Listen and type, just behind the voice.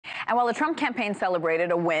And while the Trump campaign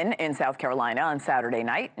celebrated a win in South Carolina on Saturday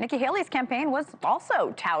night, Nikki Haley's campaign was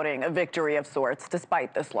also touting a victory of sorts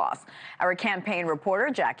despite this loss. Our campaign reporter,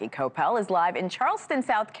 Jackie Koppell, is live in Charleston,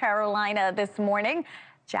 South Carolina this morning.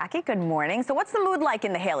 Jackie, good morning. So what's the mood like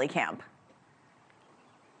in the Haley camp?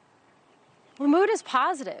 The mood is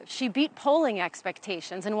positive. She beat polling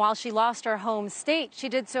expectations, and while she lost her home state, she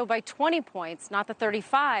did so by 20 points, not the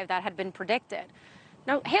 35 that had been predicted.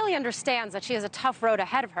 Now, Haley understands that she has a tough road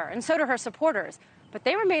ahead of her, and so do her supporters, but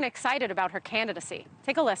they remain excited about her candidacy.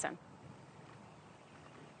 Take a listen.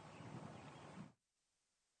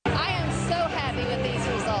 I am so happy with these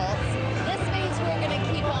results. This means we're going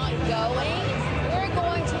to keep on going. We're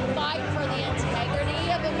going to fight for the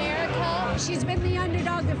integrity of America. She's been the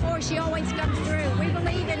underdog before. She always comes through. We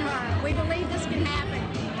believe in her. We believe this can happen.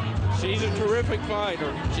 She's a terrific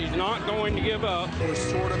fighter. She's not going to give up. We're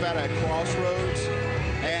sort of at a crossroads,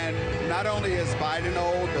 and not only is Biden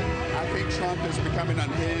old, but I think Trump is becoming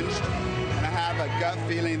unhinged, and I have a gut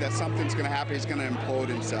feeling that something's going to happen. He's going to implode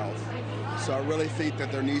himself. So I really think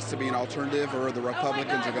that there needs to be an alternative, or the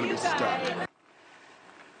Republicans are going to be stuck.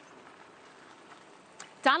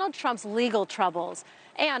 Donald Trump's legal troubles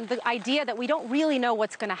and the idea that we don't really know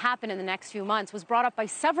what's going to happen in the next few months was brought up by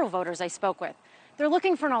several voters I spoke with. They're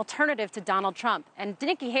looking for an alternative to Donald Trump, and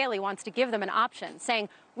Nikki Haley wants to give them an option, saying,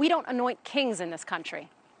 we don't anoint kings in this country.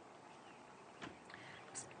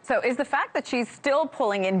 So is the fact that she's still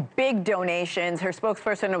pulling in big donations, her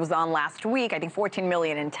spokesperson was on last week, I think 14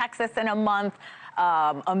 million in Texas in a month,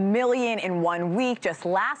 $1 million in 1 week just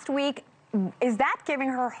last week, is that giving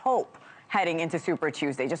her hope heading into Super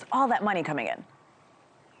Tuesday, just all that money coming in?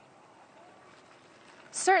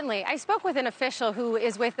 Certainly. I spoke with an official who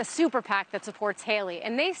is with the super PAC that supports Haley,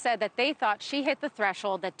 and they said that they thought she hit the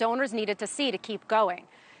threshold that donors needed to see to keep going.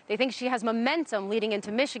 They think she has momentum leading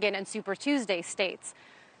into Michigan and Super Tuesday states.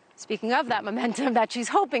 Speaking of that momentum that she's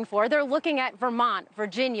hoping for, they're looking at Vermont,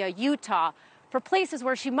 Virginia, Utah, for places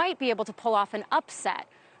where she might be able to pull off an upset.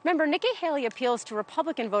 Remember, Nikki Haley appeals to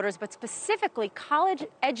Republican voters, but specifically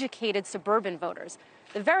college-educated suburban voters,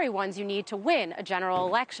 the very ones you need to win a general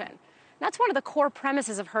election. That's one of the core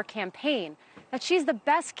premises of her campaign, that she's the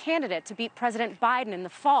best candidate to beat President Biden in the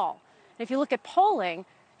fall. And if you look at polling,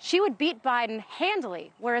 she would beat Biden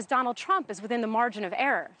handily, whereas Donald Trump is within the margin of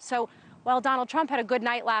error. So while Donald Trump had a good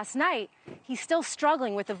night last night, he's still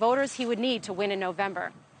struggling with the voters he would need to win in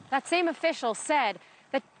November. That same official said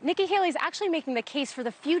that Nikki Haley is actually making the case for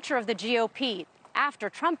the future of the GOP after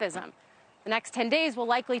Trumpism. The next 10 days will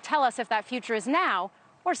likely tell us if that future is now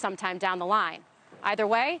or sometime down the line. Either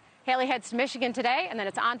way, Haley heads to Michigan today, and then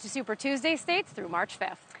it's on to Super Tuesday states through March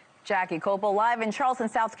 5th. Jackie Koppell live in Charleston,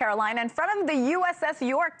 South Carolina, in front of the USS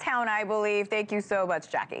Yorktown, I believe. Thank you so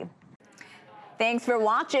much, Jackie. Thanks for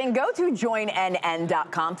watching. Go to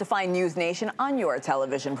joinnn.com to find NewsNation on your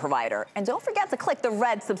television provider. And don't forget to click the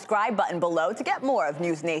red subscribe button below to get more of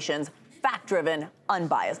NewsNation's fact-driven,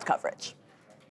 unbiased coverage.